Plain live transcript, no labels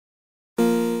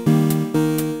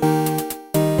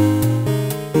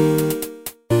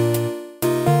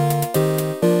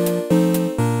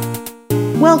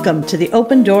Welcome to the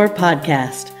Open Door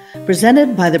Podcast,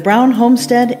 presented by the Brown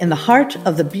Homestead in the heart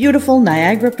of the beautiful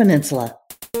Niagara Peninsula.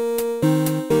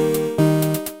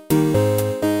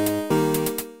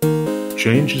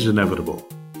 Change is inevitable,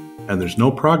 and there's no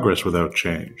progress without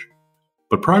change.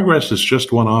 But progress is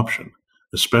just one option,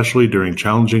 especially during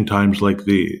challenging times like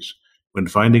these, when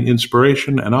finding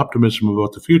inspiration and optimism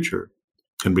about the future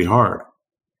can be hard.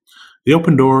 The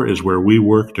Open Door is where we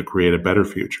work to create a better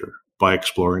future by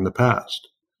exploring the past.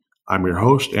 I'm your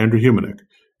host, Andrew Humanick,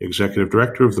 Executive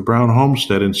Director of the Brown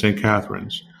Homestead in St.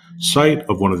 Catharines, site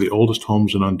of one of the oldest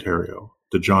homes in Ontario,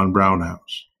 the John Brown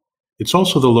House. It's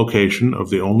also the location of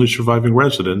the only surviving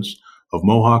residence of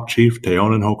Mohawk Chief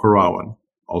Teonin Hokarawan,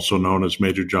 also known as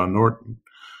Major John Norton,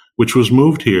 which was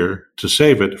moved here to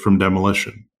save it from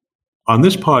demolition. On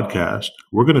this podcast,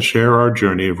 we're going to share our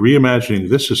journey of reimagining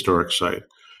this historic site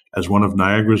as one of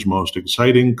Niagara's most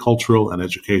exciting cultural and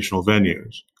educational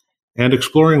venues, and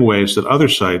exploring ways that other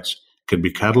sites can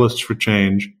be catalysts for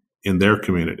change in their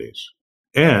communities.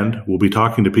 And we'll be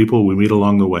talking to people we meet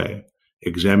along the way,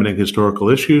 examining historical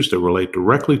issues that relate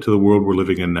directly to the world we're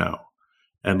living in now,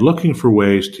 and looking for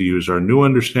ways to use our new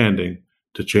understanding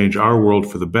to change our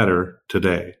world for the better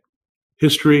today.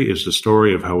 History is the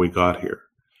story of how we got here,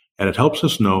 and it helps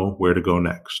us know where to go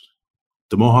next.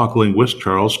 The Mohawk linguist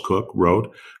Charles Cook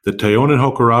wrote that Teonin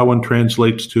Hokarawan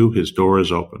translates to "his door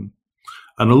is open,"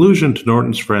 an allusion to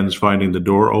Norton's friends finding the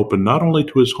door open not only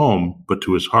to his home, but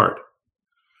to his heart.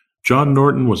 John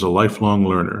Norton was a lifelong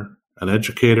learner, an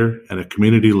educator, and a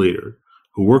community leader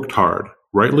who worked hard,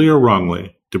 rightly or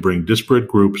wrongly, to bring disparate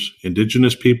groups,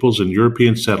 Indigenous peoples, and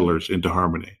European settlers into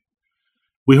harmony.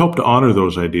 We hope to honor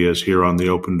those ideas here on the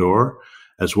Open Door,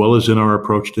 as well as in our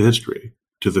approach to history,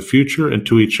 to the future, and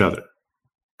to each other.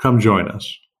 Come join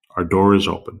us. Our door is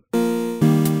open.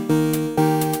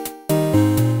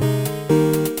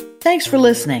 Thanks for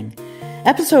listening.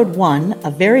 Episode 1,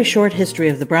 A Very Short History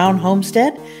of the Brown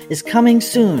Homestead, is coming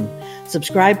soon.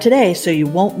 Subscribe today so you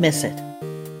won't miss it.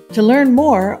 To learn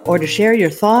more or to share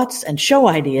your thoughts and show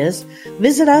ideas,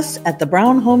 visit us at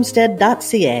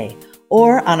thebrownhomestead.ca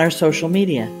or on our social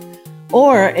media.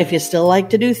 Or if you still like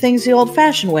to do things the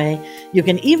old-fashioned way, you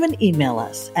can even email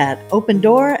us at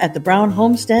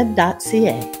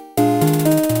opendoor@thebrownhomestead.ca.